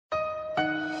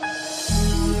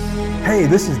Hey,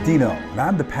 this is Dino, and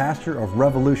I'm the pastor of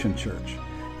Revolution Church.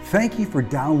 Thank you for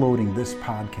downloading this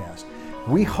podcast.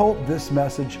 We hope this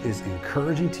message is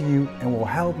encouraging to you and will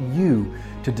help you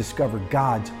to discover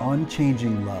God's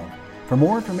unchanging love. For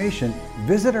more information,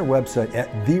 visit our website at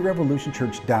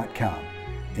therevolutionchurch.com.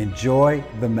 Enjoy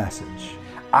the message.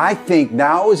 I think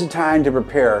now is the time to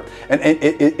prepare, and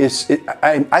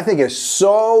I think it's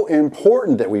so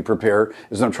important that we prepare,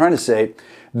 is what I'm trying to say,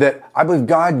 that I believe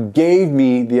God gave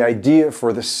me the idea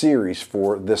for the series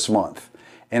for this month.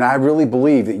 And I really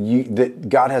believe that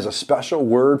God has a special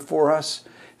word for us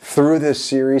through this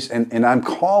series, and I'm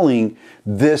calling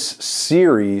this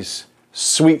series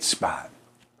Sweet Spot.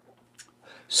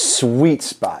 Sweet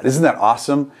Spot. Isn't that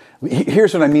awesome?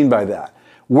 Here's what I mean by that.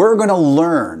 We're going to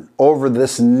learn over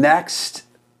this next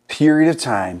period of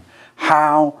time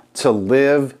how to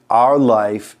live our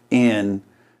life in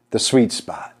the sweet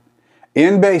spot.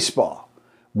 In baseball,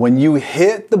 when you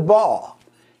hit the ball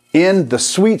in the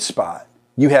sweet spot,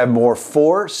 you have more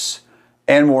force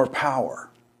and more power.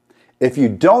 If you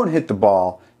don't hit the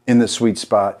ball in the sweet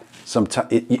spot,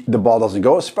 sometimes the ball doesn't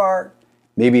go as far.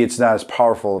 Maybe it's not as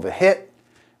powerful of a hit.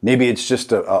 Maybe it's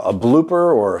just a blooper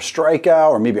or a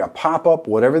strikeout or maybe a pop-up,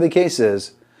 whatever the case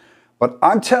is. But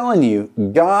I'm telling you,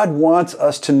 God wants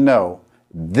us to know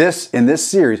this in this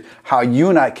series, how you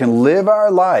and I can live our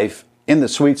life in the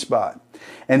sweet spot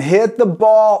and hit the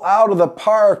ball out of the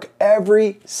park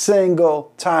every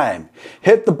single time.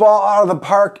 Hit the ball out of the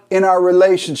park in our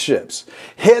relationships.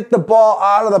 Hit the ball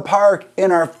out of the park in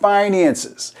our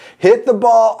finances. Hit the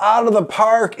ball out of the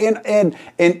park in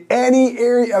any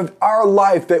area of our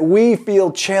life that we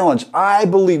feel challenged. I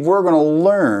believe we're going to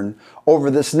learn over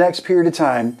this next period of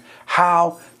time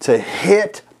how to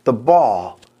hit the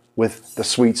ball with the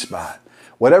sweet spot.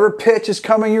 Whatever pitch is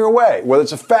coming your way, whether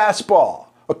it's a fastball,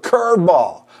 a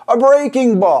curveball, a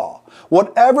breaking ball,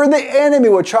 whatever the enemy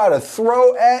would try to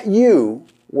throw at you,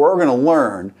 we're going to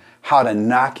learn how to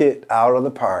knock it out of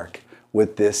the park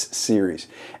with this series.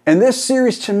 And this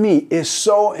series to me is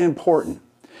so important.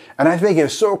 And I think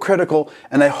it's so critical,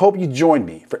 and I hope you join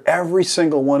me for every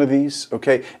single one of these,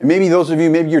 okay? And maybe those of you,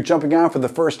 maybe you're jumping on for the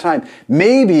first time.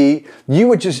 Maybe you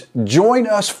would just join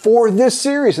us for this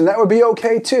series, and that would be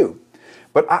okay too.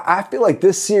 But I feel like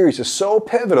this series is so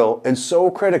pivotal and so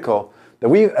critical that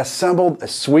we've assembled a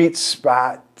sweet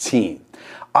spot team.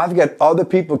 I've got other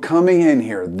people coming in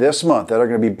here this month that are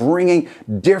going to be bringing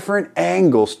different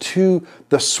angles to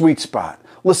the sweet spot.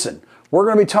 Listen, we're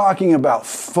going to be talking about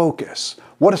focus.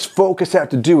 What does focus have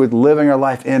to do with living our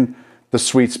life in the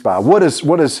sweet spot? What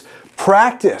does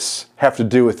practice have to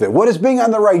do with it? What does being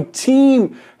on the right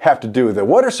team have to do with it?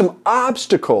 What are some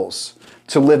obstacles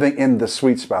to living in the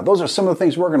sweet spot? Those are some of the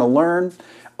things we're going to learn.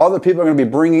 Other people are going to be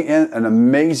bringing in an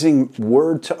amazing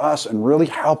word to us and really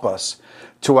help us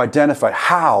to identify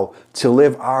how to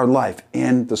live our life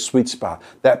in the sweet spot.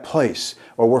 That place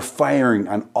where we're firing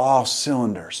on all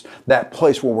cylinders. That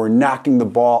place where we're knocking the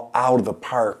ball out of the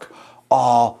park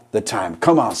all the time.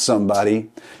 Come on, somebody.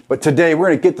 But today we're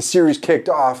going to get the series kicked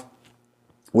off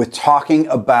with talking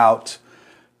about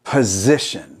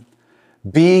position.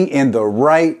 Being in the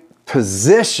right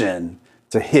position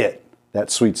to hit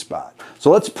that sweet spot. So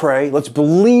let's pray. Let's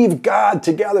believe God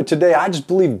together today. I just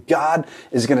believe God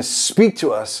is going to speak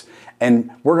to us, and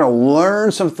we're going to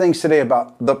learn some things today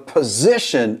about the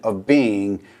position of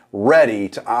being ready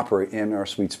to operate in our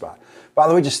sweet spot.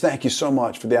 Father, we just thank you so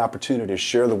much for the opportunity to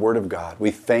share the Word of God.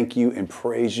 We thank you and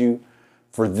praise you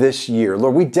for this year.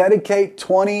 Lord, we dedicate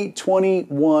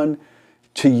 2021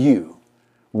 to you.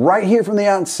 Right here from the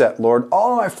onset, Lord,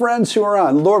 all of my friends who are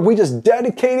on, Lord, we just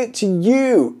dedicate it to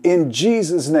you in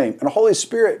Jesus' name. And Holy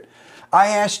Spirit, I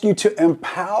ask you to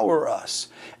empower us.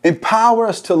 Empower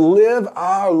us to live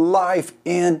our life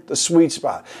in the sweet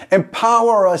spot.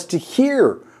 Empower us to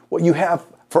hear what you have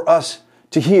for us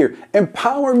to hear.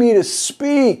 Empower me to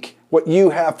speak what you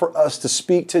have for us to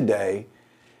speak today.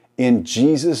 In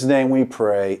Jesus' name we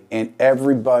pray. And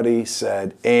everybody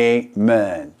said,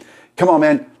 amen. Come on,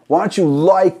 man. Why don't you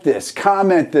like this,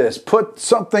 comment this, put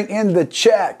something in the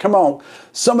chat. Come on.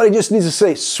 Somebody just needs to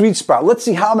say sweet spot. Let's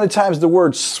see how many times the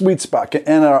word sweet spot can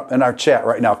end up in our chat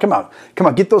right now. Come on. Come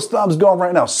on. Get those thumbs going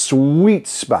right now. Sweet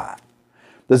spot.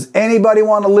 Does anybody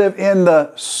want to live in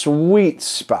the sweet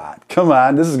spot? Come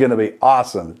on. This is going to be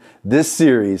awesome. This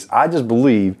series, I just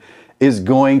believe, is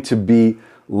going to be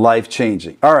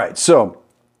life-changing. All right. So,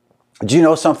 do you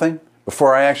know something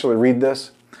before I actually read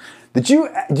this? Do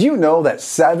you know that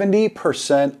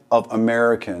 70% of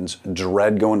Americans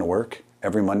dread going to work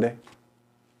every Monday?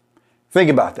 Think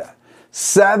about that.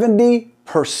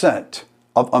 70%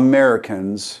 of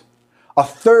Americans, a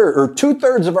third or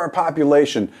 2/3 of our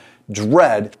population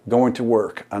dread going to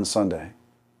work on Sunday.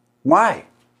 Why?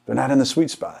 They're not in the sweet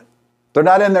spot. They're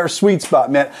not in their sweet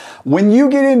spot, man. When you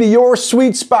get into your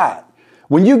sweet spot,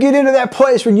 when you get into that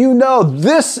place where you know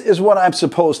this is what I'm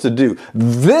supposed to do,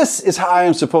 this is how I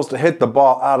am supposed to hit the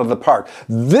ball out of the park,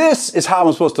 this is how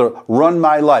I'm supposed to run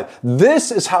my life,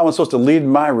 this is how I'm supposed to lead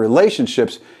my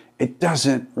relationships, it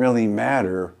doesn't really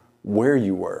matter where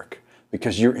you work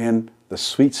because you're in the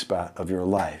sweet spot of your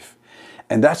life.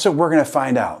 And that's what we're going to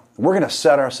find out. We're going to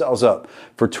set ourselves up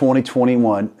for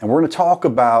 2021, and we're going to talk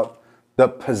about the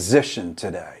position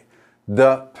today.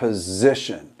 The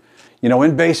position. You know,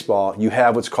 in baseball, you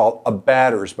have what's called a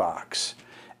batter's box.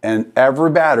 And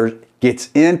every batter gets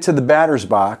into the batter's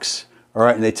box, all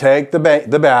right, and they take the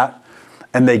bat,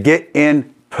 and they get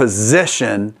in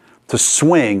position to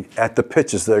swing at the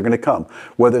pitches that are going to come.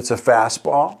 Whether it's a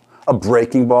fastball, a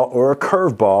breaking ball, or a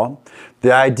curveball,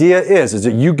 the idea is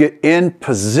that you get in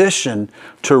position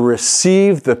to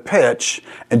receive the pitch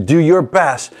and do your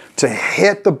best to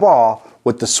hit the ball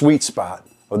with the sweet spot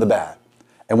of the bat.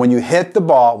 And when you hit the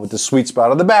ball with the sweet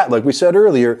spot of the bat, like we said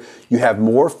earlier, you have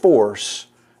more force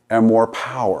and more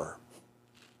power.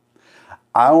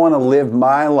 I want to live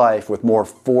my life with more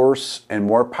force and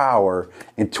more power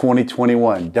in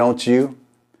 2021, don't you?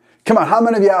 Come on, how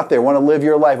many of you out there want to live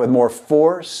your life with more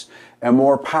force and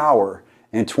more power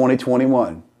in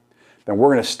 2021? Then we're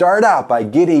going to start out by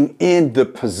getting in the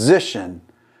position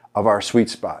of our sweet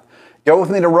spot. Go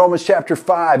with me to Romans chapter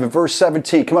 5 and verse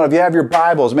 17. Come on, if you have your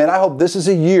Bibles, man, I hope this is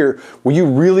a year where you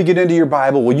really get into your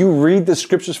Bible, where you read the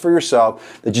scriptures for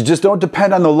yourself, that you just don't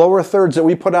depend on the lower thirds that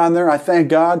we put on there. I thank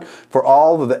God for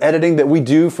all of the editing that we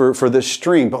do for this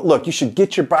stream. But look, you should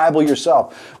get your Bible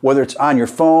yourself, whether it's on your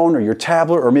phone or your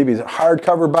tablet or maybe a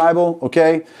hardcover Bible,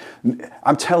 okay?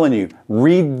 I'm telling you,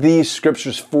 read these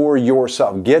scriptures for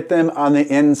yourself. Get them on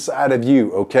the inside of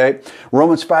you, okay?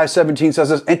 Romans 5:17 says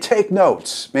this, and take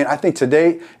notes. Man, I think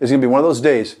today is going to be one of those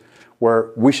days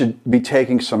where we should be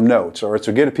taking some notes, all right?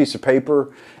 So get a piece of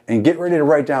paper and get ready to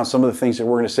write down some of the things that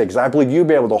we're going to say, because I believe you'll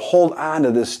be able to hold on to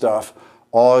this stuff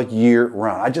all year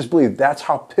round. I just believe that's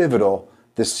how pivotal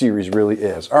this series really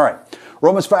is. All right.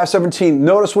 Romans 5:17,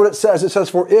 notice what it says. It says,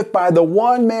 for if by the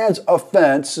one man's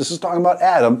offense, this is talking about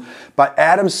Adam, by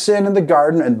Adam's sin in the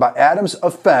garden and by Adam's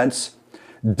offense,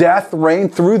 death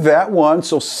reigned through that one.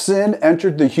 So sin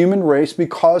entered the human race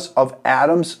because of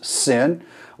Adam's sin.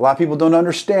 A lot of people don't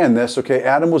understand this, okay?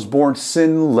 Adam was born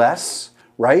sinless,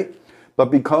 right? But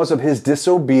because of his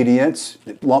disobedience,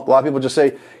 a lot of people just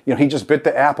say, you know, he just bit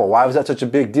the apple. Why was that such a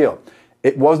big deal?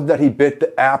 It wasn't that he bit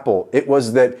the apple. It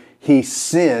was that he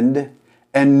sinned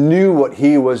and knew what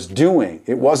he was doing.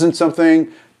 It wasn't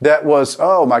something that was,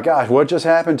 oh my gosh, what just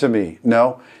happened to me?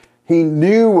 No, he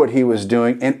knew what he was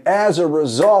doing. And as a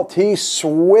result, he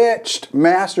switched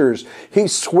masters. He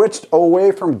switched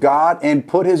away from God and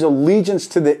put his allegiance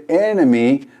to the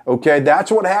enemy. Okay,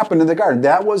 that's what happened in the garden.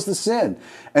 That was the sin.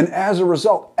 And as a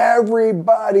result,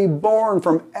 everybody born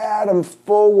from Adam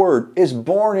forward is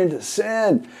born into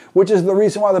sin, which is the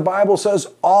reason why the Bible says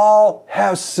all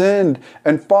have sinned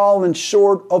and fallen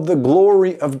short of the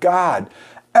glory of God.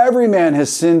 Every man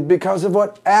has sinned because of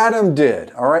what Adam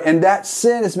did, all right? And that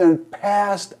sin has been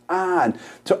passed on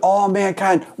to all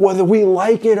mankind, whether we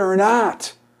like it or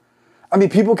not. I mean,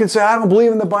 people can say, I don't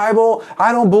believe in the Bible,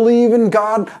 I don't believe in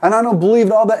God, and I don't believe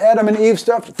in all the Adam and Eve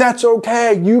stuff. That's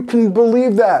okay. You can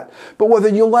believe that. But whether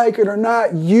you like it or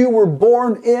not, you were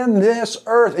born in this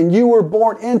earth, and you were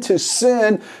born into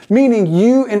sin, meaning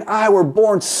you and I were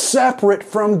born separate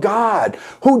from God.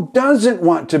 Who doesn't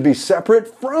want to be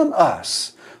separate from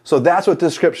us? So that's what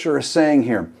this scripture is saying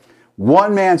here.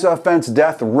 One man's offense,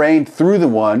 death reigned through the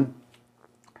one.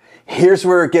 Here's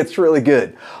where it gets really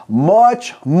good.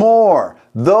 Much more,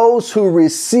 those who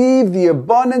receive the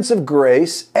abundance of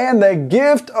grace and the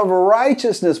gift of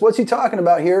righteousness. What's he talking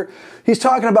about here? He's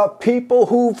talking about people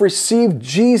who've received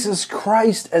Jesus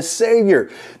Christ as Savior.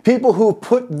 People who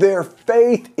put their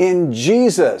faith in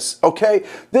Jesus. Okay?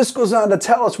 This goes on to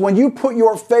tell us when you put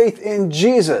your faith in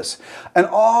Jesus and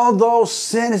although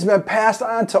sin has been passed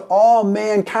on to all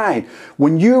mankind,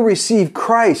 when you receive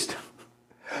Christ,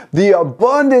 the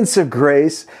abundance of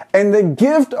grace and the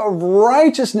gift of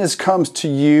righteousness comes to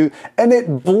you and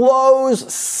it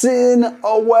blows sin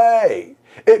away.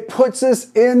 It puts us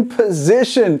in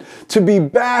position to be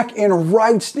back in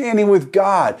right standing with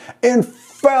God, in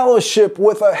fellowship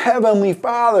with a heavenly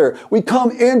Father. We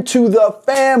come into the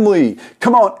family.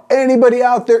 Come on, anybody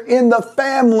out there in the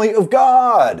family of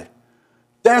God?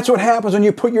 That's what happens when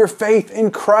you put your faith in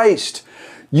Christ.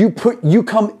 You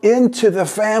come into the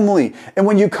family. And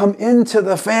when you come into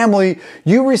the family,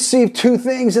 you receive two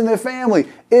things in the family.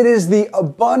 It is the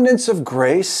abundance of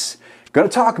grace. Going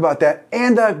to talk about that.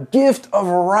 And the gift of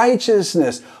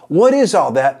righteousness. What is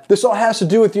all that? This all has to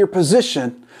do with your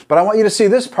position. But I want you to see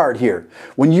this part here.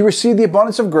 When you receive the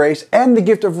abundance of grace and the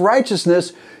gift of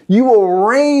righteousness, you will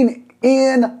reign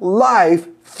in life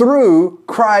through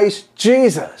Christ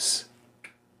Jesus.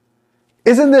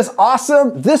 Isn't this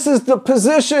awesome? This is the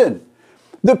position.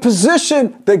 The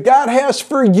position that God has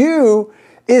for you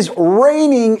is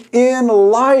reigning in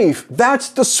life. That's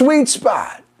the sweet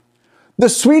spot. The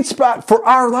sweet spot for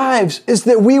our lives is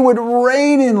that we would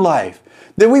reign in life,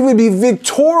 that we would be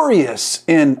victorious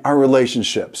in our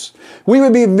relationships. We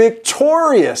would be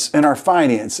victorious in our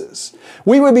finances.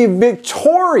 We would be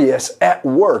victorious at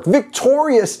work,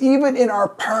 victorious even in our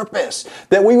purpose,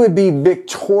 that we would be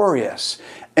victorious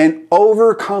and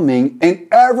overcoming in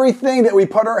everything that we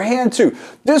put our hand to.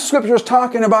 This scripture is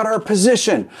talking about our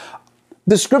position.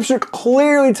 The scripture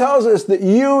clearly tells us that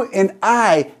you and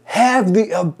I have the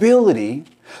ability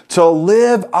to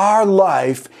live our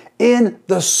life in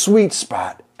the sweet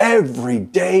spot every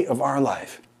day of our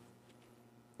life.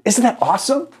 Isn't that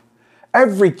awesome?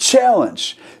 Every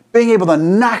challenge, being able to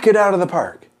knock it out of the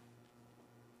park.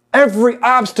 Every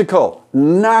obstacle,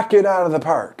 knock it out of the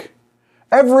park.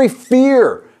 Every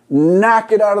fear,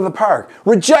 knock it out of the park.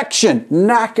 Rejection,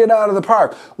 knock it out of the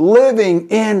park. Living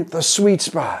in the sweet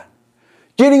spot.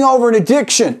 Getting over an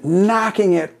addiction,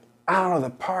 knocking it out of the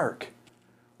park.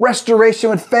 Restoration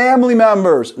with family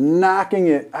members, knocking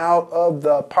it out of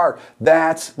the park.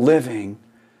 That's living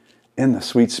in the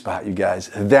sweet spot, you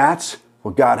guys. That's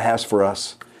what God has for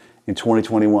us in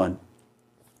 2021.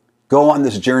 Go on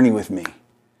this journey with me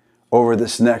over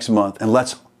this next month and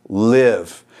let's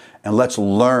live and let's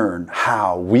learn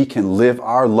how we can live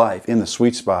our life in the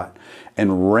sweet spot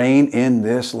and reign in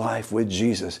this life with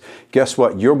Jesus. Guess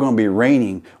what? You're going to be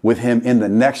reigning with Him in the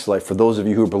next life for those of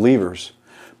you who are believers.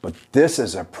 But this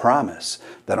is a promise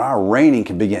that our reigning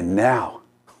can begin now.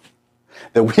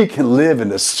 That we can live in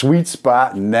the sweet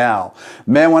spot now.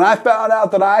 Man, when I found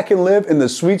out that I can live in the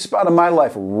sweet spot of my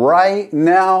life right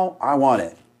now, I want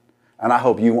it. And I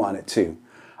hope you want it too.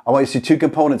 I want you to see two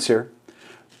components here.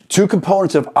 Two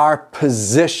components of our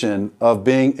position of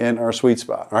being in our sweet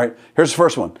spot. All right, here's the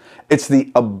first one. It's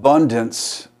the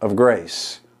abundance of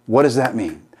grace. What does that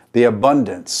mean? The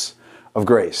abundance of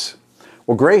grace.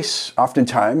 Well, grace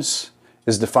oftentimes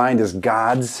is defined as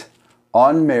God's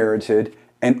unmerited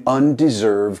and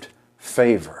undeserved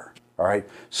favor. All right,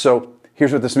 so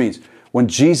here's what this means. When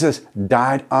Jesus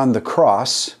died on the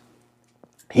cross,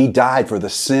 He died for the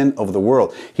sin of the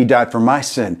world. He died for my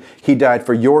sin. He died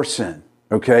for your sin.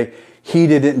 Okay? He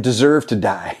didn't deserve to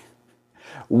die.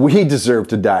 We deserve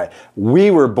to die. We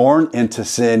were born into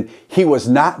sin. He was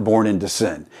not born into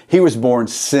sin. He was born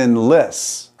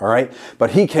sinless. All right?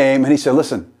 But He came and He said,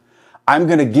 listen, I'm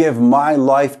going to give my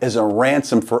life as a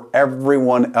ransom for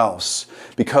everyone else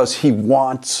because He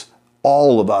wants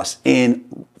all of us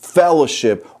in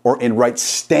fellowship or in right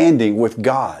standing with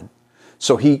God.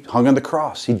 So He hung on the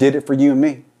cross. He did it for you and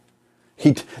me.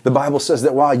 The Bible says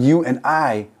that while you and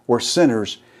I were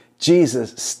sinners,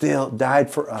 Jesus still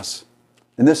died for us.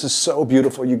 And this is so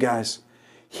beautiful, you guys.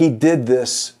 He did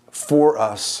this for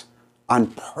us on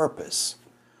purpose.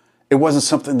 It wasn't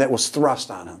something that was thrust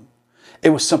on Him.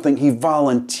 It was something He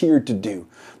volunteered to do.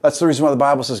 That's the reason why the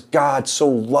Bible says God so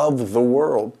loved the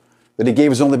world that He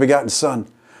gave His only begotten Son,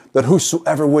 that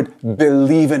whosoever would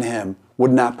believe in Him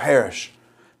would not perish,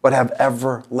 but have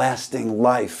everlasting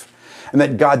life. And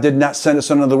that God did not send His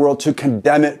Son into the world to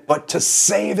condemn it, but to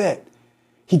save it.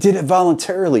 He did it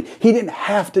voluntarily. He didn't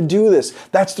have to do this.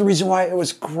 That's the reason why it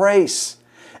was grace.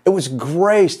 It was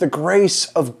grace, the grace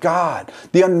of God,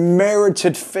 the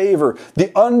unmerited favor,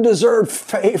 the undeserved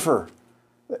favor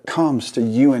that comes to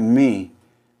you and me.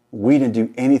 We didn't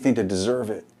do anything to deserve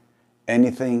it,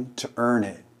 anything to earn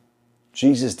it.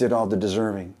 Jesus did all the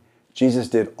deserving. Jesus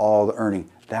did all the earning.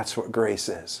 That's what grace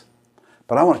is.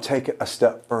 But I want to take it a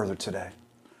step further today.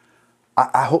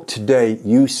 I hope today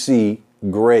you see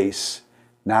grace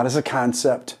not as a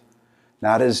concept,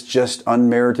 not as just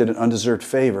unmerited and undeserved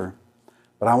favor,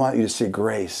 but I want you to see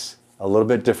grace a little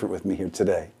bit different with me here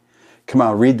today. Come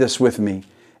on, read this with me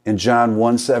in John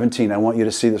 1:17. I want you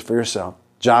to see this for yourself.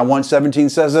 John 1:17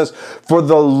 says this, "For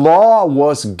the law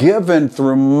was given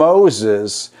through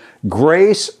Moses,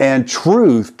 grace and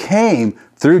truth came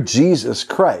through Jesus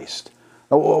Christ."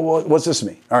 What's this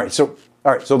mean? All right, so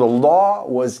the law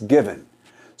was given.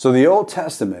 So the Old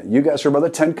Testament, you guys heard about the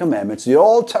Ten Commandments. The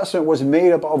Old Testament was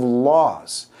made up of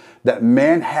laws. that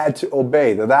man had to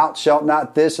obey. The thou shalt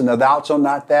not this and the thou shalt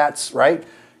not that's, right?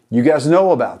 You guys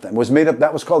know about them. It was made up,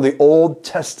 that was called the Old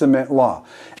Testament law.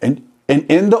 And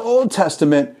in the Old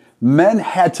Testament, men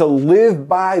had to live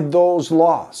by those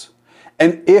laws.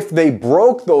 And if they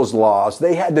broke those laws,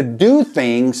 they had to do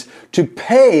things to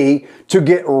pay to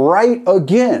get right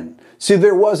again. See,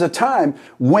 there was a time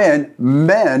when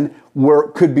men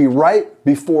could be right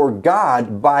before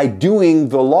God by doing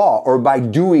the law or by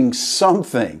doing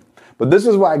something. But this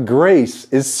is why grace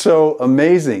is so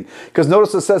amazing. Because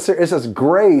notice it says here, it says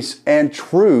grace and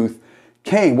truth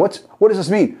came. What does this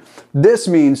mean? This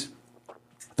means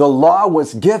the law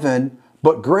was given,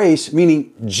 but grace,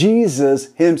 meaning Jesus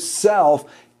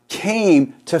himself,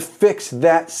 came to fix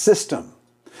that system.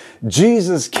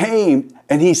 Jesus came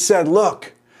and he said,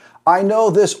 look, I know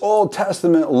this Old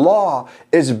Testament law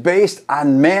is based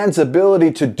on man's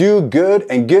ability to do good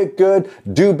and get good,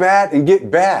 do bad and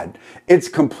get bad. It's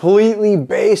completely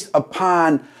based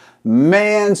upon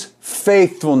man's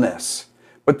faithfulness.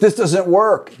 But this doesn't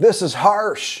work. This is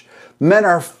harsh. Men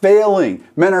are failing.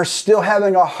 Men are still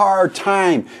having a hard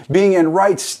time being in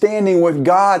right standing with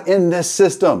God in this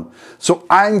system. So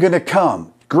I'm going to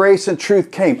come. Grace and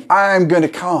truth came. I'm going to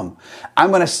come. I'm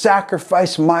going to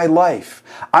sacrifice my life.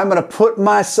 I'm going to put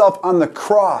myself on the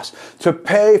cross to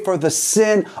pay for the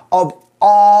sin of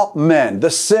all men,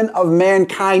 the sin of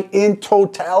mankind in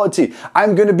totality.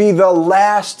 I'm going to be the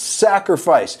last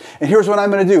sacrifice. And here's what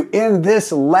I'm going to do. In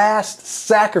this last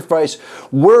sacrifice,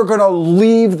 we're going to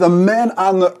leave the men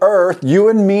on the earth, you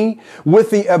and me, with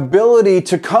the ability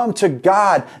to come to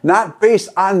God, not based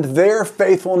on their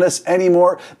faithfulness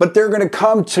anymore, but they're going to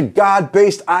come to God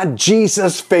based on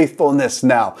Jesus' faithfulness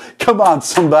now. Come on,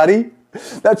 somebody.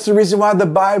 That's the reason why the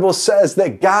Bible says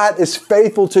that God is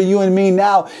faithful to you and me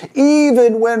now,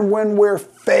 even when we're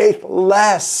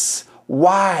faithless.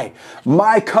 Why?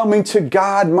 My coming to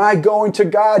God, my going to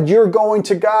God, your going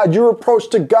to God, your approach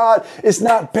to God is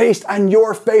not based on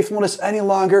your faithfulness any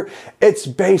longer. It's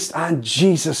based on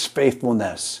Jesus'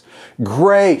 faithfulness.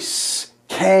 Grace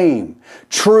came.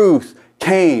 Truth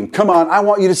came. Come on, I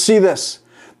want you to see this.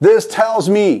 This tells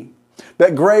me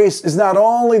that grace is not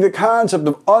only the concept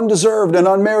of undeserved and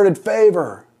unmerited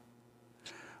favor,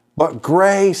 but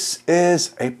grace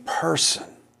is a person.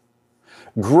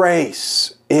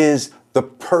 Grace is the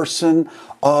person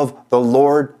of the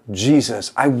Lord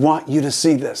Jesus. I want you to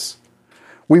see this.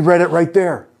 We read it right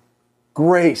there.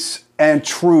 Grace and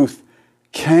truth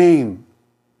came.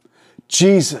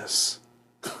 Jesus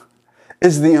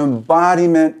is the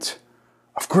embodiment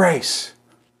of grace.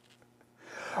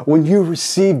 When you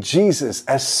receive Jesus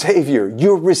as Savior,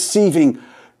 you're receiving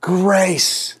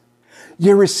grace.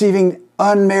 You're receiving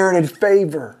unmerited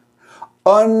favor,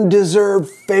 undeserved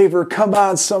favor. Come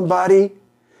on, somebody.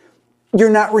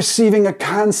 You're not receiving a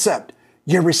concept.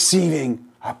 You're receiving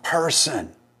a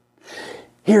person.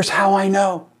 Here's how I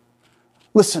know.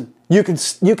 Listen, you can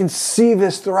see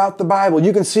this throughout the Bible.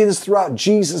 You can see this throughout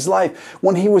Jesus' life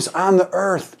when he was on the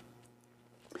earth.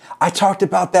 I talked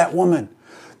about that woman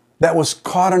that was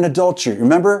caught in adultery.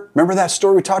 Remember that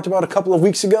story we talked about a couple of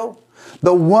weeks ago?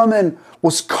 The woman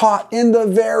was caught in the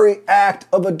very act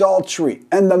of adultery,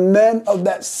 and the men of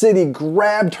that city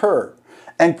grabbed her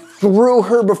and threw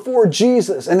her before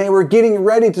Jesus, and they were getting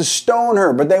ready to stone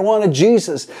her, but they wanted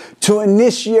Jesus to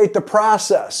initiate the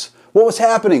process. What was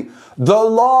happening? The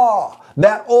law,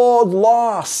 that old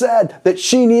law, said that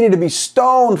she needed to be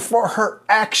stoned for her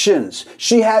actions.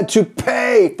 She had to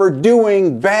pay for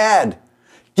doing bad.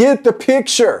 Get the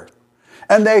picture.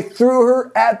 And they threw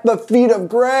her at the feet of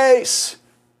grace.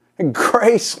 And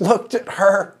grace looked at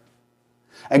her.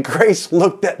 And grace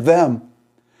looked at them.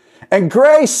 And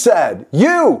grace said,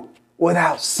 you,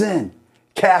 without sin,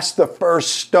 cast the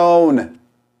first stone.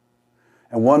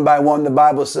 And one by one, the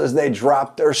Bible says they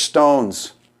dropped their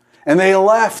stones. And they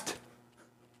left.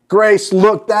 Grace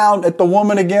looked down at the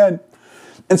woman again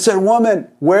and said, woman,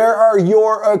 where are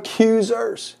your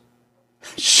accusers?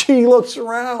 She looks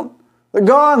around. They're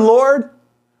gone, Lord.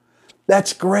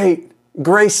 That's great.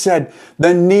 Grace said,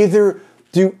 then neither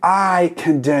do I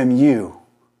condemn you.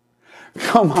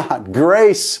 Come on.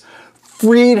 Grace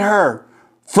freed her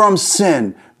from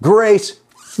sin. Grace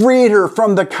freed her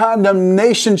from the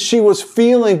condemnation she was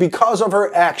feeling because of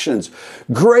her actions.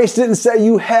 Grace didn't say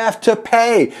you have to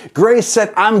pay. Grace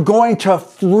said, I'm going to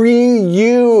free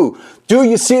you. Do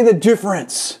you see the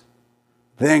difference?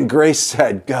 Then grace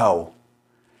said, go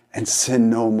and sin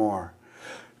no more.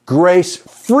 Grace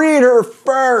freed her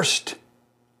first.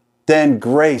 Then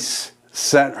grace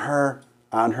sent her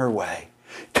on her way.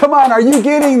 Come on, are you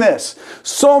getting this?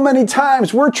 So many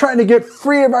times we're trying to get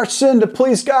free of our sin to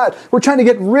please God. We're trying to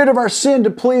get rid of our sin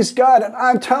to please God. And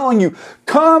I'm telling you,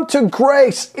 come to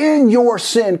grace in your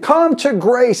sin. Come to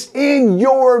grace in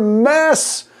your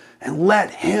mess and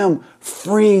let Him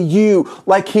free you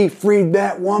like He freed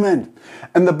that woman.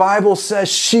 And the Bible says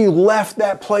she left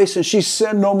that place and she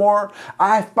sinned no more.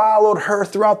 I followed her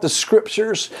throughout the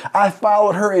scriptures. I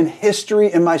followed her in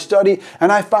history in my study, and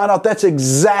I found out that's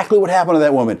exactly what happened to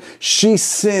that woman. She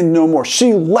sinned no more.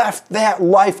 She left that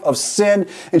life of sin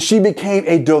and she became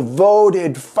a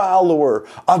devoted follower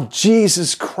of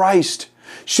Jesus Christ.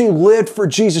 She lived for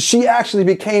Jesus. She actually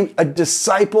became a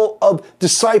disciple of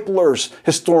disciplers,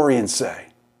 historians say.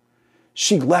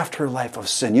 She left her life of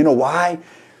sin. You know why?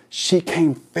 She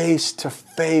came face to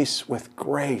face with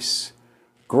grace.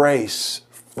 Grace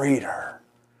freed her.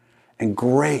 And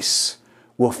grace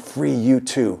will free you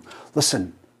too.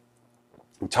 Listen,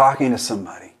 I'm talking to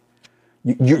somebody.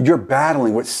 You're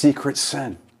battling with secret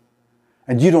sin.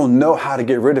 And you don't know how to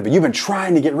get rid of it. You've been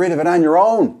trying to get rid of it on your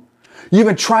own. You've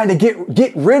been trying to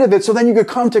get rid of it so then you could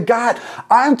come to God.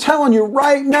 I'm telling you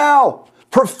right now,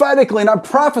 prophetically, and I'm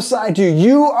prophesying to you,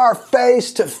 you are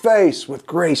face to face with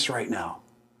grace right now.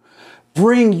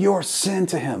 Bring your sin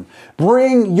to Him.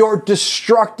 Bring your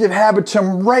destructive habit to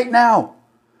Him right now.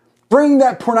 Bring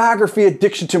that pornography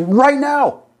addiction to Him right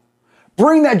now.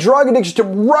 Bring that drug addiction to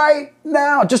Him right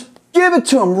now. Just give it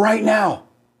to Him right now.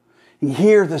 And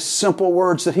hear the simple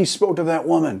words that He spoke to that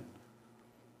woman.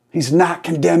 He's not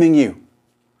condemning you.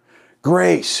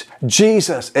 Grace,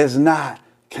 Jesus is not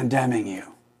condemning you.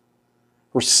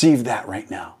 Receive that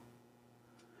right now.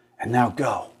 And now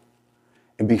go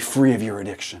and be free of your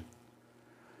addiction.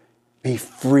 Be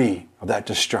free of that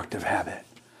destructive habit.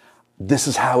 This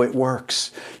is how it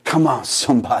works. Come on,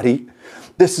 somebody.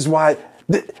 This is why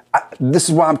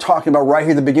I'm talking about right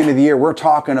here at the beginning of the year. We're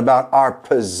talking about our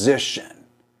position.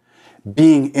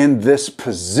 Being in this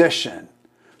position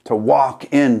to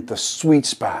walk in the sweet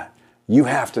spot. You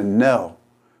have to know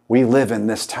we live in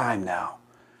this time now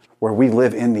where we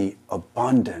live in the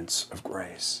abundance of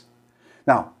grace.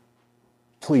 Now,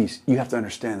 please, you have to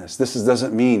understand this. This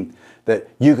doesn't mean that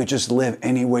you could just live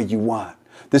any way you want.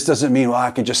 This doesn't mean, well, I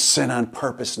can just sin on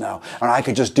purpose now, or I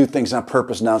could just do things on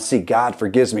purpose now and see God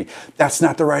forgives me. That's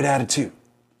not the right attitude.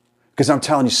 Because I'm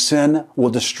telling you, sin will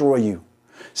destroy you.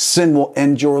 Sin will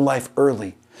end your life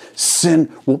early.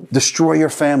 Sin will destroy your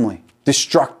family.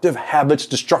 Destructive habits,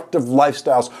 destructive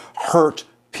lifestyles hurt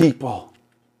people.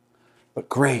 But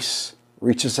grace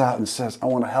reaches out and says, I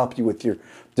want to help you with your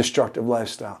destructive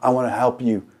lifestyle. I want to help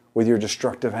you with your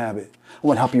destructive habit. I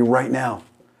want to help you right now.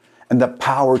 And the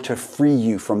power to free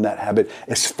you from that habit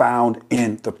is found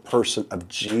in the person of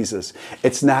Jesus.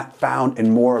 It's not found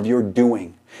in more of your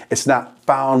doing. It's not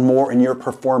found more in your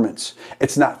performance.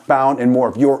 It's not found in more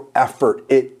of your effort.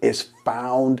 It is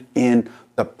found in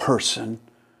the person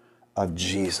of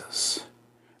Jesus.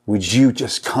 Would you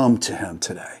just come to Him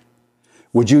today?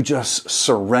 Would you just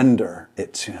surrender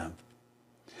it to Him?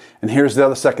 And here's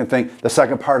the second thing, the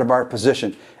second part of our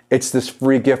position. It's this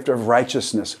free gift of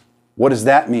righteousness. What does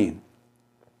that mean?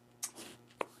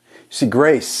 See,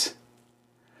 grace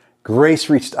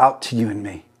reached out to you and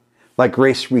me, like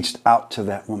grace reached out to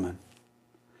that woman.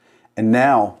 And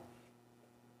now,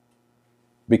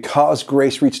 because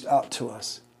grace reached out to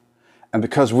us, and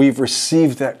because we've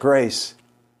received that grace,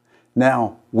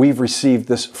 now we've received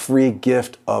this free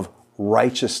gift of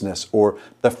righteousness, or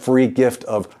the free gift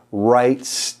of right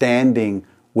standing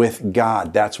with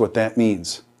God. That's what that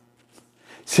means.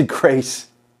 See, grace,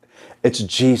 it's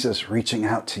Jesus reaching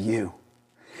out to you.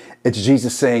 It's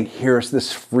Jesus saying, here's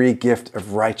this free gift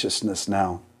of righteousness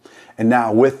now. And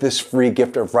now with this free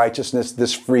gift of righteousness,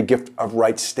 this free gift of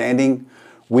right standing,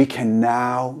 we can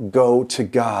now go to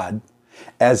God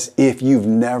as if you've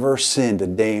never sinned a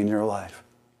day in your life.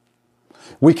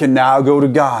 We can now go to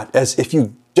God as if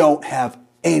you don't have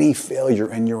any failure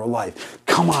in your life.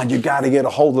 Come on, you got to get a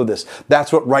hold of this.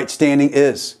 That's what right standing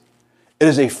is. It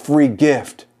is a free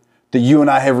gift that you and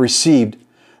I have received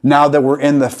now that we're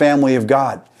in the family of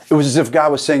God. It was as if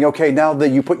God was saying, okay, now that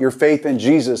you put your faith in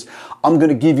Jesus, I'm going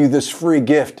to give you this free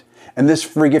gift. And this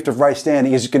free gift of right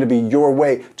standing is going to be your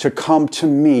way to come to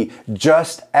me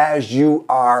just as you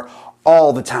are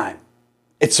all the time.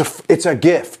 It's a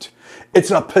gift.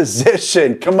 It's a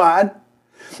position. Come on.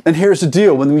 And here's the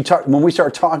deal. When we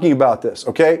start talking about this,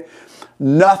 okay,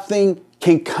 nothing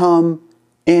can come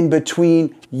in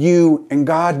between you and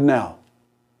God now.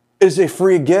 It's a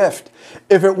free gift.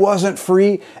 If it wasn't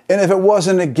free and if it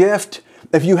wasn't a gift,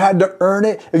 if you had to earn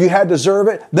it, if you had to deserve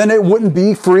it, then it wouldn't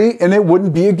be free and it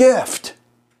wouldn't be a gift.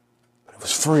 But it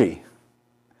was free.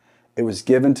 It was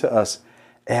given to us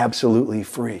absolutely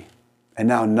free. And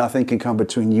now nothing can come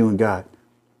between you and God.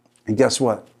 And guess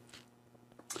what?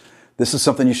 This is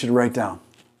something you should write down.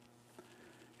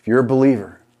 If you're a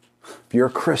believer, if you're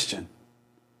a Christian,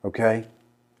 okay,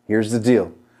 here's the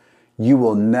deal. You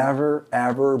will never,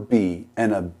 ever be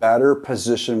in a better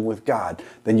position with God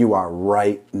than you are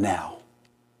right now.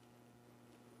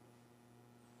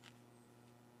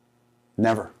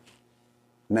 Never.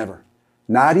 Never.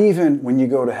 Not even when you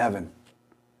go to heaven.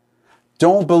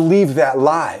 Don't believe that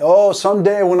lie. Oh,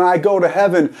 someday when I go to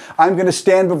heaven, I'm going to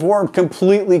stand before Him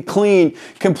completely clean,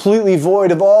 completely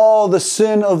void of all the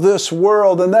sin of this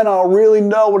world, and then I'll really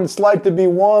know what it's like to be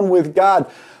one with God.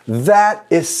 That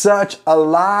is such a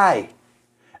lie.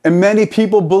 And many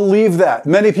people believe that.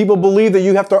 Many people believe that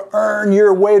you have to earn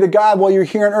your way to God while you're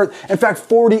here on earth. In fact,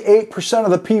 48%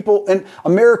 of the people in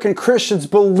American Christians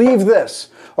believe this.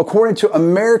 According to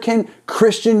American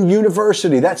Christian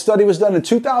University, that study was done in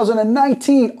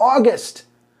 2019, August.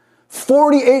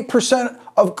 48%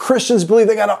 of Christians believe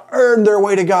they got to earn their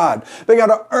way to God. They got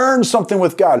to earn something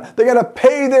with God. They got to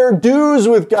pay their dues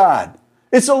with God.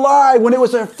 It's a lie when it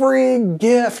was a free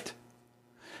gift.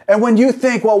 And when you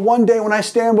think, well, one day when I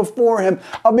stand before Him,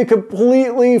 I'll be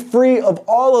completely free of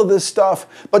all of this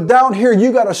stuff. But down here,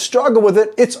 you got to struggle with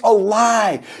it. It's a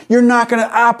lie. You're not going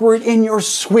to operate in your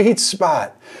sweet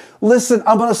spot. Listen,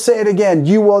 I'm going to say it again.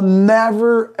 You will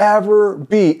never, ever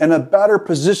be in a better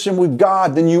position with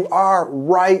God than you are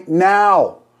right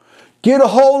now. Get a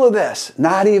hold of this.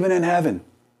 Not even in heaven.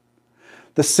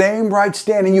 The same right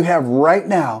standing you have right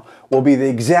now will be the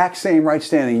exact same right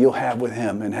standing you'll have with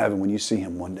Him in heaven when you see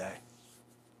Him one day.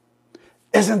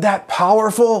 Isn't that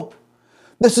powerful?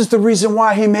 This is the reason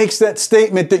why He makes that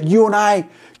statement that you and I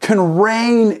can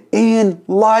reign in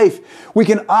life. We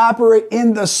can operate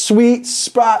in the sweet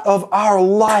spot of our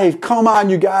life. Come on,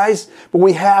 you guys. But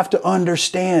we have to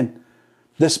understand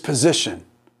this position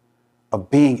of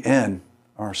being in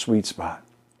our sweet spot.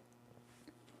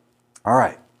 All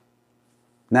right.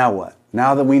 Now what?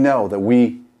 Now that we know that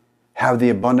we have the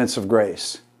abundance of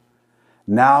grace,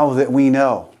 now that we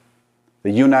know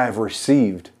that you and I have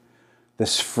received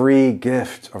this free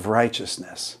gift of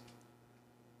righteousness,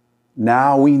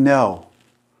 now we know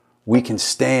we can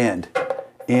stand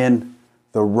in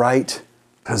the right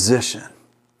position.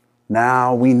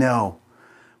 Now we know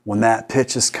when that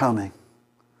pitch is coming,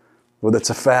 whether it's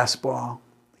a fastball,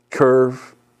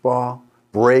 curve ball,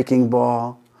 breaking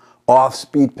ball,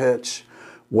 off-speed pitch,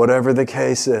 whatever the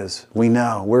case is, we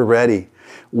know we're ready.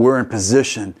 We're in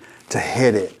position to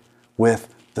hit it with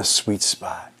the sweet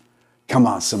spot. Come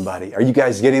on, somebody. Are you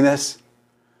guys getting this?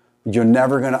 You're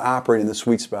never going to operate in the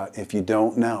sweet spot if you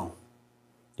don't know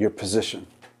your position.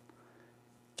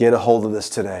 Get a hold of this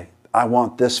today. I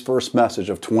want this first message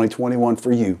of 2021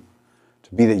 for you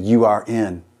to be that you are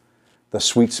in the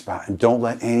sweet spot, and don't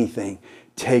let anything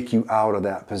take you out of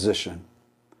that position.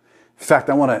 In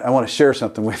fact, I want to share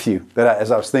something with you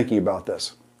as I was thinking about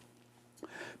this.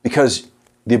 Because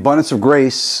the abundance of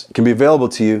grace can be available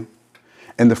to you,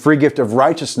 and the free gift of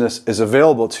righteousness is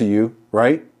available to you,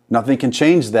 right? Nothing can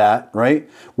change that, right?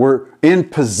 We're in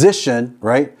position,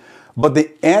 right? But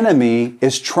the enemy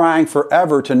is trying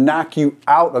forever to knock you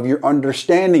out of your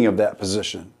understanding of that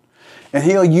position. And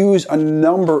he'll use a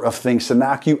number of things to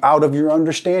knock you out of your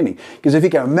understanding. Because if he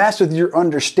can mess with your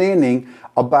understanding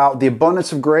about the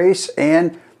abundance of grace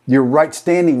and your right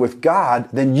standing with God,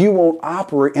 then you won't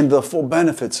operate in the full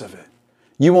benefits of it.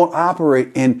 You won't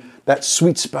operate in that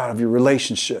sweet spot of your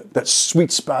relationship, that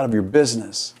sweet spot of your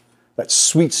business, that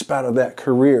sweet spot of that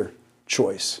career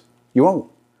choice. You won't.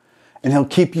 And he'll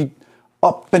keep you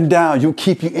up and down. He'll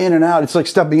keep you in and out. It's like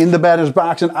stepping in the batter's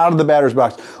box and out of the batter's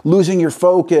box, losing your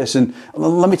focus. And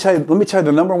let me tell you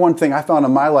the number one thing I found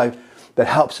in my life that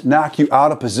helps knock you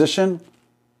out of position.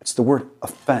 It's the word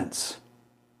offense.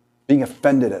 Being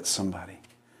offended at somebody.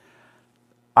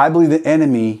 I believe the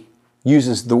enemy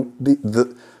uses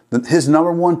his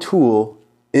number one tool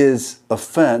is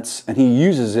offense, and he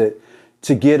uses it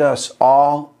to get us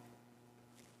all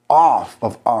off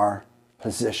of our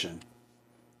position.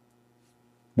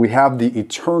 We have the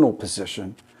eternal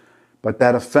position, but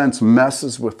that offense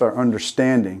messes with our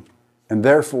understanding, and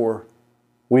therefore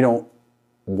we don't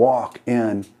walk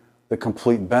in the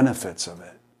complete benefits of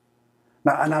it.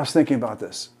 Now, and I was thinking about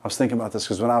this.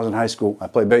 Because when I was in high school, I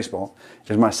played baseball. It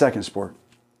was my second sport,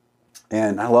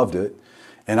 and I loved it.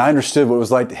 And I understood what it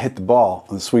was like to hit the ball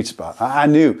on the sweet spot. I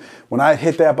knew when I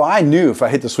hit that ball, I knew if I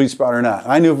hit the sweet spot or not.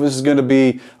 I knew if this was going to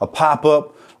be a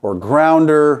pop-up or a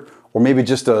grounder or maybe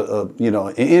just an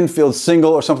infield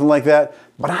single or something like that.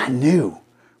 But I knew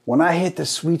when I hit the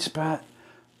sweet spot,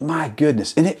 my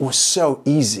goodness. And it was so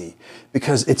easy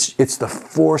because it's the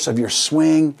force of your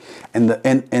swing and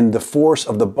the force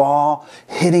of the ball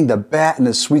hitting the bat in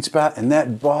the sweet spot, and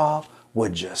that ball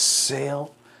would just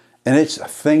sail. And it's a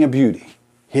thing of beauty,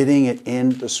 hitting it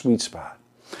in the sweet spot.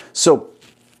 So,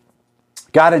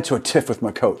 got into a tiff with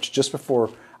my coach just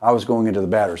before I was going into the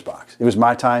batter's box. It was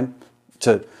my time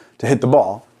to hit the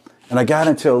ball, and I got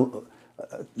into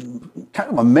kind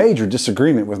of a major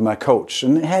disagreement with my coach,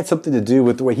 and it had something to do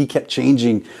with the way he kept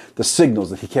changing the signals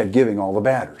that he kept giving all the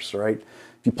batters, right?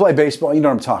 If you play baseball, you know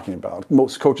what I'm talking about.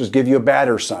 Most coaches give you a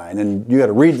batter sign, and you got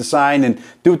to read the sign and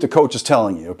do what the coach is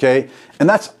telling you, okay? And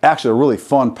that's actually a really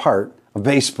fun part of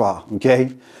baseball,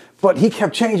 okay? But he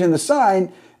kept changing the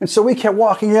sign, and so we kept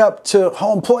walking up to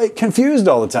home plate confused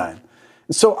all the time.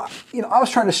 And so, I was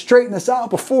trying to straighten this out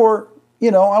before,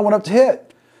 I went up to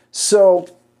hit. So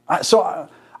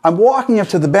I'm walking up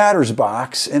to the batter's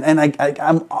box, and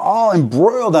I'm all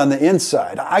embroiled on the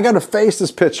inside. I got to face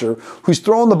this pitcher who's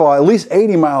throwing the ball at least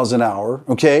 80 miles an hour,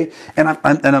 okay? And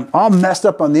I'm all messed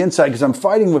up on the inside because I'm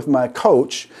fighting with my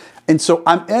coach. And so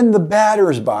I'm in the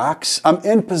batter's box, I'm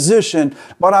in position,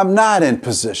 but I'm not in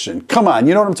position. Come on,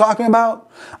 you know what I'm talking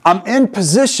about? I'm in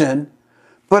position,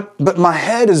 but my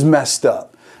head is messed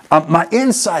up. My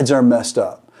insides are messed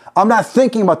up. I'm not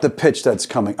thinking about the pitch that's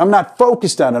coming. I'm not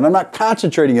focused on it. I'm not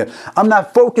concentrating it. I'm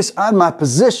not focused on my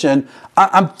position.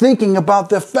 I'm thinking about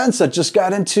the offense I just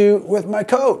got into with my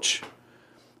coach.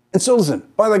 And so listen,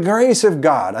 by the grace of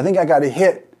God, I think I got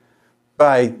hit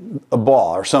by a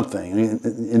ball or something. I mean,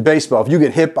 in baseball, if you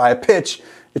get hit by a pitch,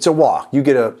 it's a walk. You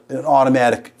get an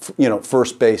automatic,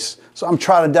 first base. So I'm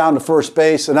trotted down to first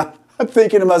base, and I'm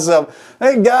thinking to myself,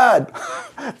 thank God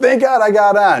I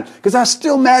got on, because I'm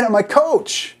still mad at my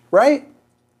coach, right?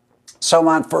 So I'm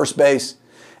on first base,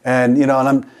 and and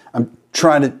I'm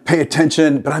trying to pay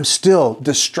attention, but I'm still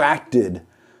distracted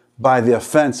by the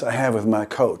offense I have with my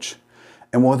coach.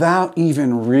 And without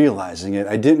even realizing it,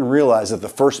 I didn't realize that the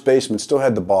first baseman still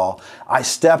had the ball. I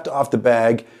stepped off the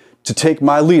bag to take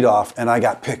my lead off, and I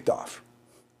got picked off.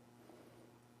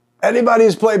 Anybody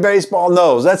who's played baseball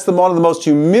knows that's one of the most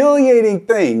humiliating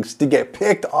things, to get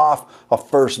picked off of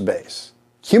first base.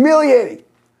 Humiliating.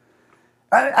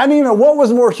 I don't even know what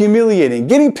was more humiliating,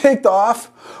 getting picked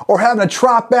off or having to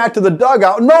trot back to the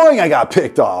dugout knowing I got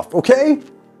picked off, okay?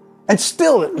 And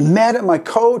still mad at my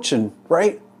coach, and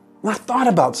right? And I thought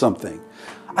about something.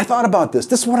 I thought about this.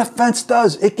 This is what offense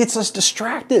does. It gets us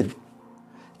distracted.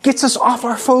 Gets us off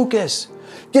our focus.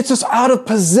 Gets us out of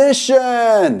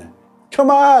position. Come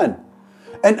on.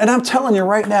 And I'm telling you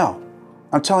right now,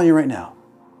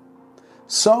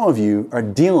 some of you are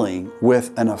dealing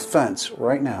with an offense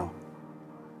right now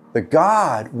that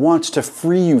God wants to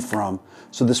free you from,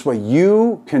 so this way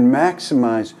you can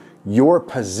maximize your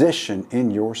position in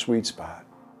your sweet spot.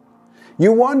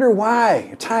 You wonder why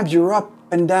at times you're up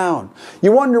and down.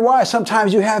 You wonder why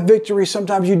sometimes you have victory,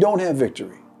 sometimes you don't have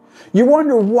victory. You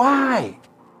wonder why.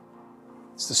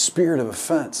 It's the spirit of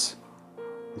offense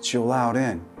that you allowed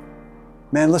in.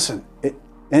 Man, listen, and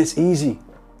it's easy.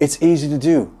 It's easy to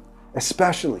do,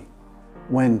 especially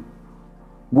when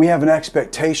we have an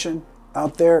expectation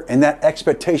out there and that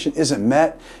expectation isn't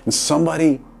met, and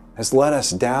somebody has let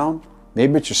us down.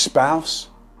 Maybe it's your spouse.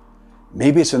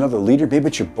 Maybe it's another leader. Maybe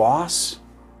it's your boss.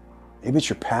 Maybe it's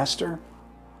your pastor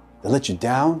that let you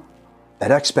down.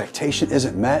 That expectation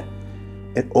isn't met.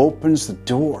 It opens the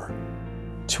door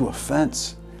to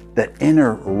offense. That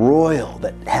inner roil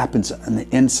that happens on the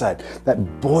inside,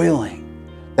 that boiling,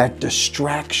 that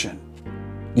distraction.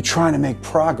 You're trying to make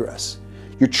progress.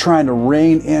 You're trying to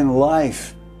rein in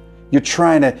life. You're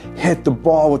trying to hit the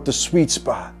ball with the sweet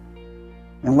spot.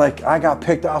 And like I got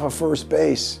picked off of first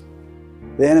base,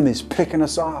 the enemy's picking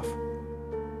us off.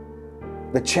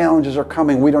 The challenges are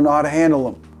coming. We don't know how to handle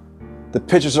them. The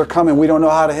pitches are coming. We don't know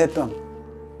how to hit them.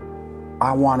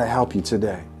 I want to help you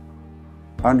today.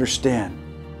 Understand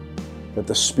that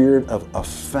the spirit of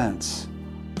offense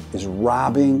is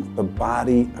robbing the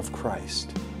body of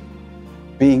Christ.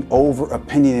 Being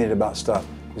over-opinionated about stuff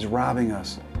is robbing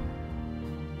us.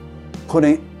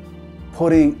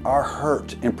 Putting our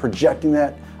hurt and projecting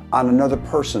that on another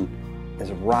person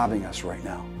is robbing us right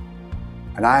now.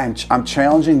 And I'm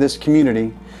challenging this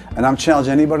community, and I'm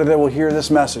challenging anybody that will hear this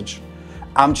message.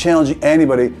 I'm challenging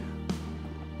anybody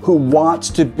who wants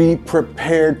to be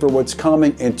prepared for what's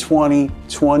coming in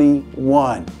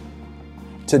 2021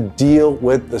 to deal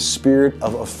with the spirit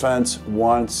of offense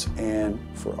once and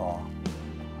for all.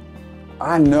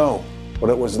 I know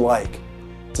what it was like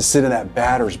to sit in that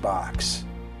batter's box,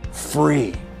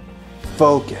 free,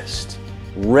 focused,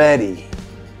 ready,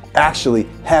 actually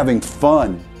having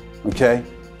fun, okay?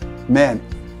 Man,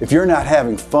 If you're not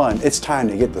having fun, it's time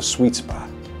to get the sweet spot.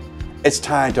 It's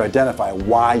time to identify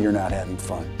why you're not having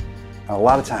fun. And a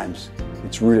lot of times,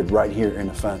 it's rooted right here in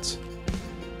offense.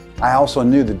 I also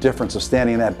knew the difference of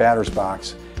standing in that batter's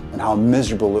box and how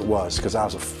miserable it was because I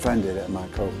was offended at my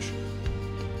coach.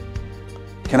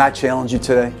 Can I challenge you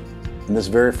today, in this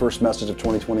very first message of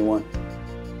 2021,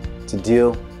 to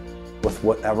deal with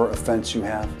whatever offense you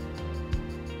have,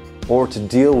 or to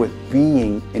deal with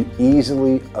being an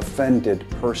easily offended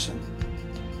person?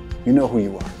 You know who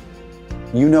you are.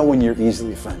 You know when you're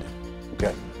easily offended,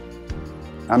 okay?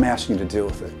 I'm asking you to deal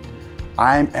with it.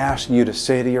 I'm asking you to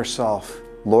say to yourself,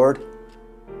 Lord,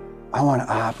 I want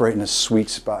to operate in a sweet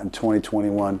spot in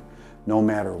 2021, no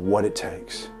matter what it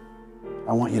takes.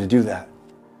 I want you to do that.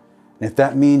 And if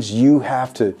that means you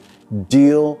have to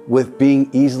deal with being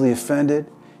easily offended,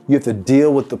 you have to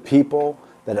deal with the people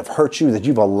that have hurt you, that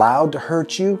you've allowed to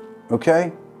hurt you,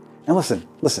 okay? And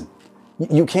listen,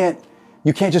 you can't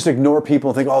just ignore people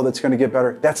and think, oh, that's going to get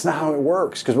better. That's not how it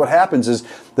works, because what happens is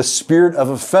the spirit of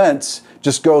offense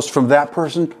just goes from that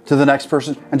person to the next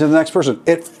person and to the next person.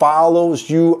 It follows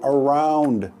you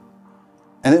around,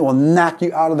 and it will knock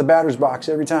you out of the batter's box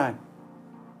every time.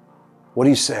 What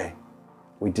do you say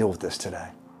we deal with this today?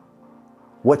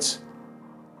 What's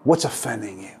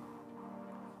offending you?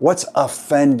 What's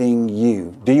offending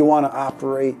you? Do you want to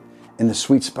operate in the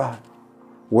sweet spot?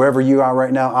 Wherever you are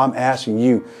right now, I'm asking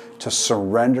you to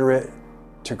surrender it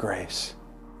to grace.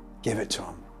 Give it to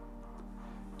Him.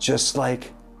 Just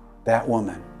like that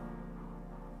woman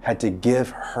had to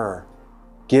give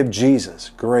Jesus,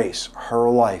 grace, her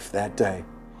life that day.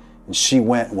 And she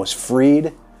went and was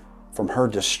freed from her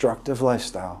destructive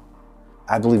lifestyle.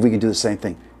 I believe we can do the same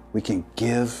thing. We can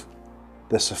give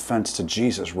this offense to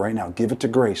Jesus right now. Give it to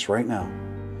grace right now.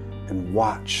 And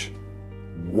watch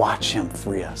Him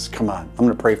free us. Come on, I'm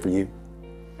going to pray for you.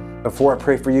 Before I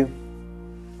pray for you,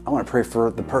 I want to pray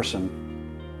for the person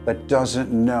that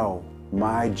doesn't know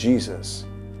my Jesus,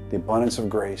 the abundance of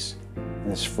grace, and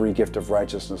this free gift of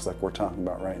righteousness like we're talking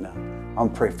about right now. I'm going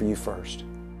to pray for you first.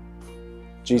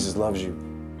 Jesus loves you.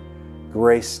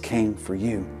 Grace came for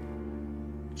you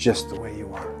just the way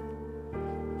you are.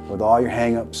 With all your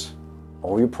hang-ups,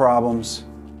 all your problems,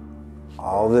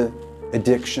 all the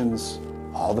addictions,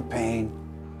 all the pain,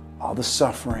 all the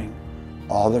suffering,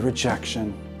 all the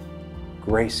rejection,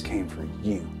 grace came for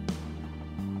you.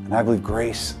 And I believe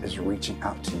grace is reaching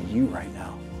out to you right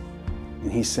now.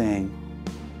 And He's saying,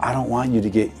 I don't want you to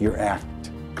get your act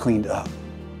cleaned up.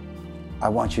 I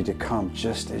want you to come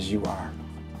just as you are.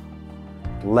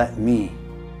 Let me,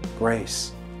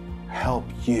 grace, help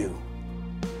you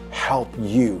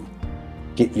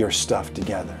get your stuff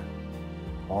together.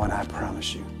 Oh, and I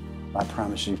promise you,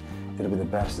 it'll be the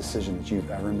best decision that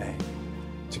you've ever made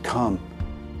to come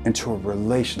into a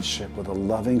relationship with a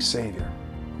loving Savior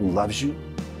who loves you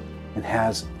and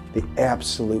has the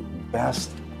absolute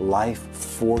best life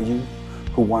for you,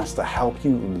 who wants to help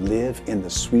you live in the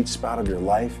sweet spot of your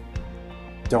life.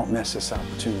 Don't miss this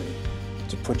opportunity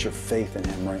to put your faith in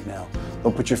Him right now.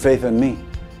 Don't put your faith in me.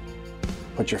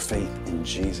 Put your faith in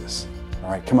Jesus. All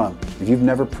right, come on. If you've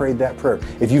never prayed that prayer,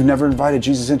 if you've never invited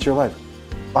Jesus into your life,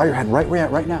 bow your head right where you're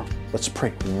at right now. Let's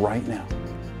pray right now.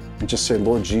 And just say,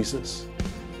 Lord Jesus,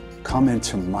 come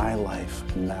into my life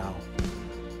now.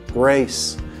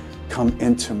 Grace, come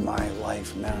into my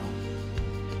life now.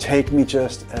 Take me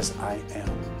just as I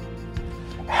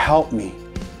am. Help me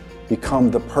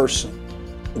become the person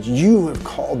that you have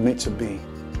called me to be.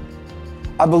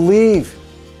 I believe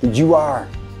that you are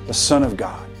the Son of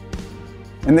God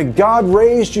and that God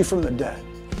raised you from the dead.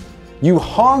 You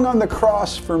hung on the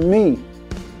cross for me,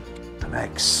 and I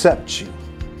accept you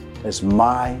as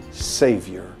my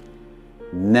Savior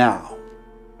now.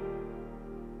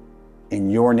 In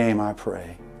your name I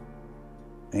pray.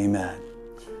 Amen.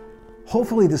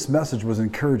 Hopefully this message was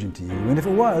encouraging to you, and if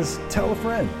it was, tell a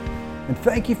friend. And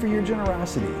thank you for your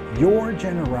generosity. Your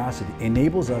generosity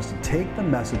enables us to take the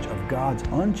message of God's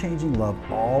unchanging love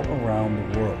all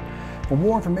around the world. For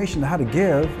more information on how to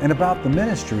give and about the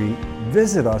ministry,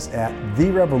 visit us at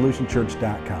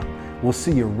therevolutionchurch.com. We'll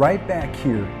see you right back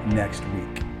here next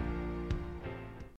week.